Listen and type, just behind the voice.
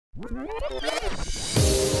The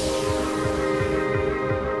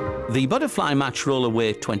Butterfly Match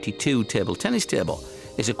Rollaway 22 table tennis table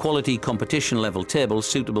is a quality competition level table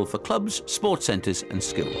suitable for clubs, sports centres and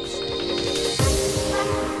schools.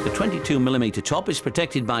 The 22mm top is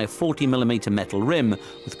protected by a 40mm metal rim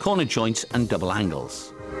with corner joints and double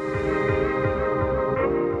angles.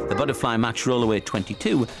 The Butterfly Match Rollaway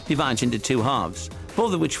 22 divides into two halves,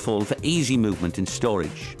 both of which fall for easy movement and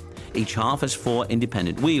storage. Each half has 4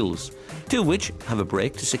 independent wheels, 2 of which have a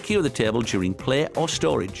brake to secure the table during play or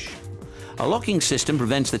storage. A locking system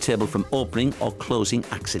prevents the table from opening or closing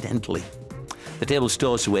accidentally. The table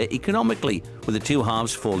stores away economically with the two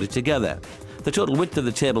halves folded together. The total width of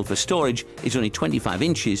the table for storage is only 25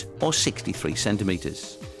 inches or 63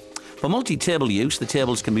 centimetres. For multi-table use, the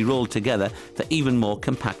tables can be rolled together for even more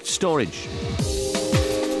compact storage.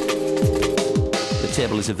 The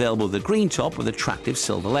table is available with a green top with attractive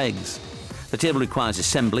silver legs. The table requires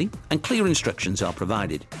assembly and clear instructions are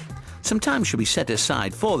provided. Some time should be set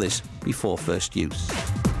aside for this before first use.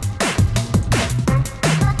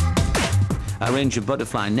 A range of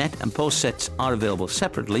butterfly net and post sets are available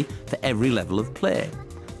separately for every level of play.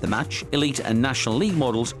 The Match, Elite and National League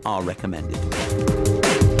models are recommended.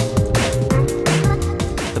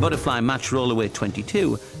 The Butterfly Match Rollaway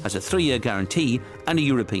 22 has a 3-year guarantee and a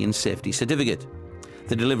European safety certificate.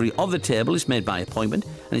 The delivery of the table is made by appointment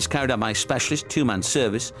and is carried out by a specialist 2-man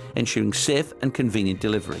service, ensuring safe and convenient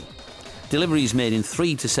delivery. Delivery is made in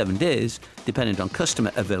 3 to 7 days, dependent on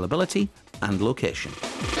customer availability and location.